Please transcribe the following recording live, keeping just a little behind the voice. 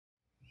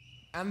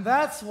And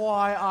that's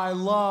why I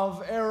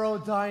love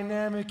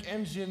aerodynamic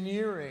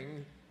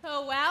engineering.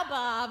 Oh, wow,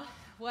 Bob.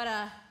 What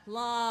a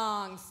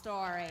long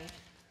story.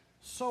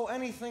 So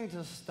anything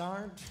to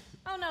start?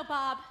 Oh, no,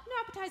 Bob. No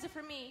appetizer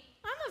for me.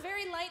 I'm a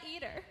very light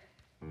eater.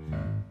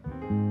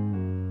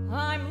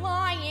 I'm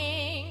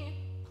lying.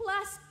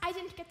 Plus, I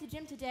didn't get to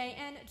gym today,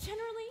 and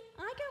generally,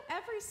 I go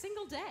every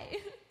single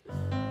day.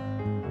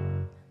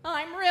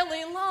 I'm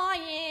really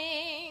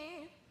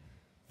lying.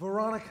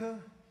 Veronica,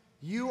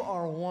 you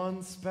are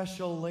one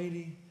special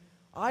lady.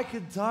 I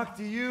could talk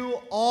to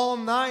you all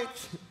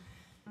night.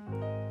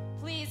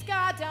 Please,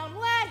 God, don't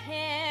let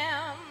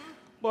him.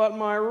 But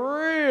my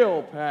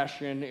real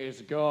passion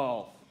is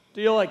golf.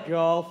 Do you like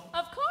golf?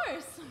 Of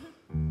course.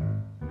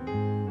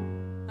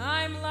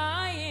 I'm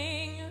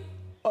lying.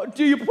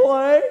 Do you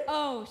play?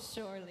 Oh,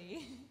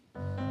 surely.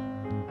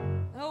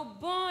 Oh,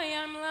 boy,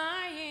 I'm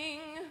lying.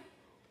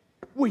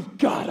 We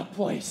gotta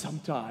play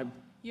sometime.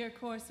 Your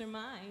course or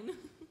mine.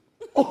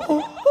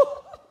 Oh.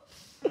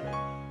 Who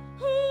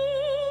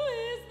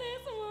is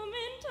this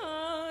woman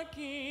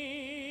talking?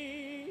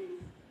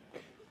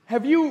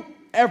 Have you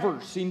ever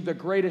seen the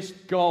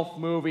greatest golf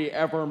movie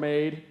ever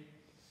made?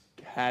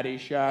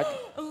 Caddyshack.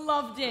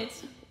 Loved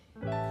it.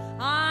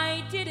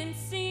 I didn't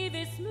see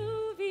this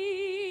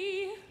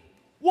movie.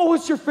 What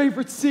was your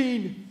favorite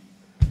scene?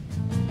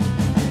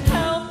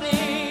 Help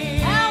me.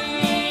 Help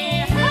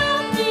me.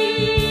 Help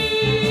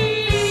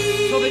me.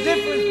 So the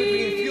difference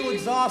between fuel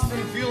exhaust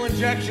and fuel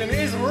injection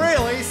is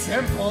really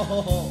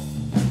simple.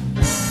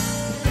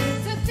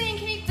 To think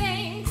he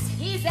thinks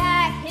he's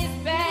at his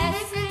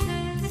best.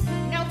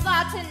 No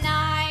thought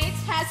tonight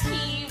has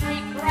he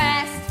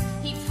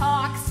regressed. He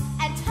talks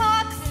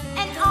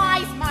and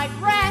eyes my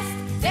breast.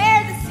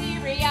 There's a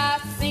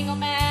serious single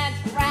man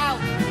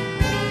drought.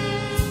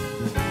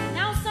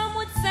 Now some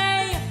would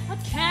say a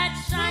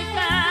catch I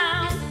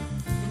found.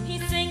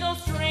 He's single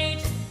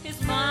straight,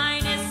 his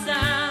mind is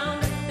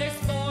sound. There's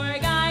 4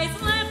 guys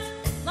left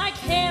like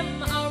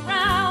him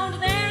around.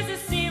 There's a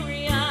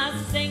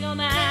serious single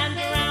man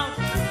drought.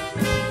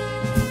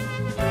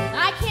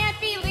 I can't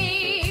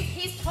believe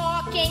he's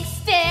talking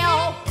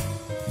still.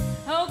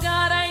 Oh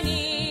God, I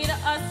need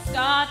a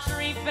Scotch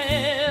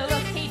refill.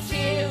 He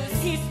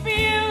chews, he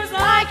spews,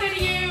 I could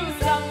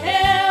use a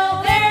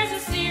pill. There's a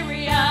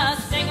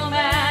serious single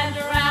man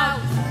drought.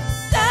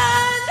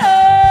 Standards,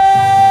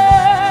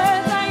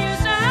 I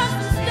used to have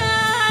some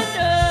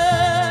standards,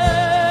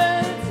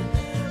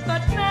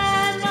 but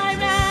man by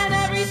man,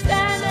 every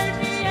standard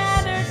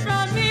meandered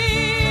from me.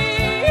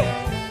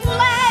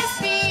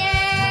 Lesbian,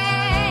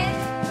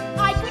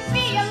 I could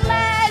be a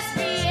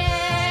lesbian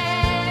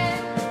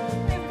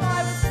if I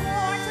was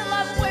born to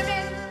love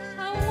women.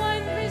 How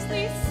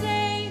wondrously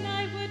sane I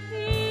would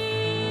be.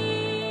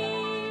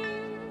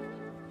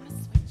 I'm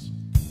gonna switch.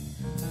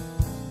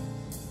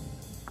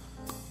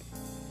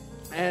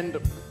 And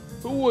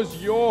who was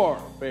your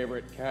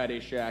favorite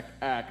Caddyshack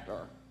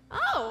actor?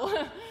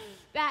 Oh,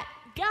 that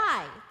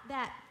guy,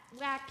 that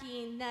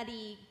wacky,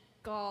 nutty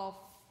golf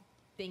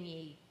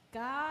thingy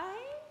guy.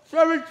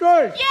 Chevy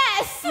Chase!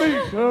 Yes!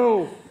 Me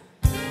too!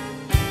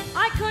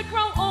 I could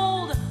grow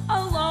old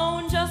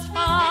alone just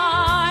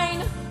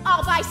fine.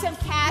 I'll buy some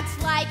cats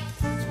like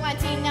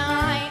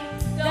 29.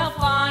 They'll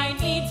find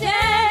me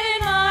dead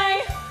in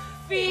my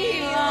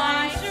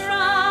feline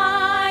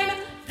shrine.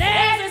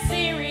 There's a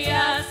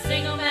serious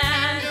single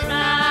man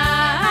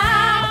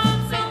drought.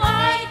 So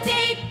I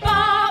date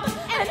Bob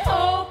and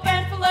hope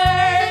and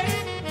flirt.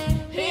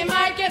 He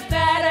might get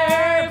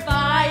better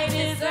by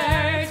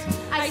dessert.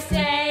 I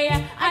say,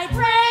 I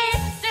pray,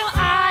 still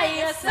I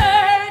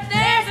assert.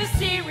 There's a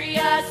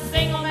serious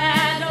single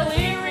man,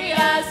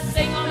 delirious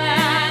single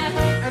man.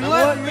 And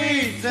let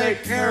me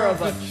take care of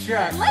the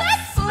check.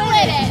 Let's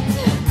split it.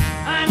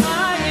 I'm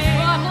lying.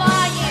 I'm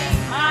lying.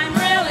 I'm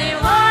really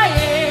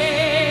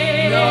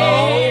lying. No,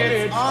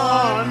 it's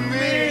on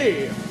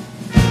me.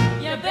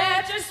 You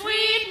bet your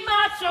sweet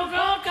macho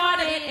goat got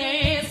it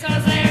is,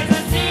 'cause there's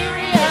a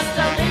serious,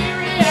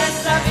 delirious,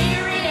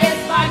 severious,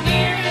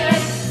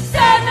 vigorious,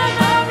 sad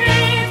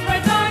memories,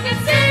 we're talking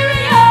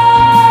serious.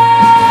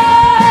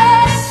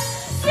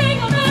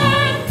 Single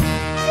man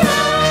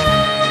drought.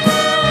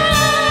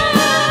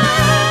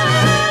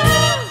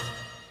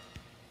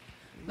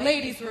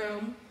 Ladies'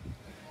 room.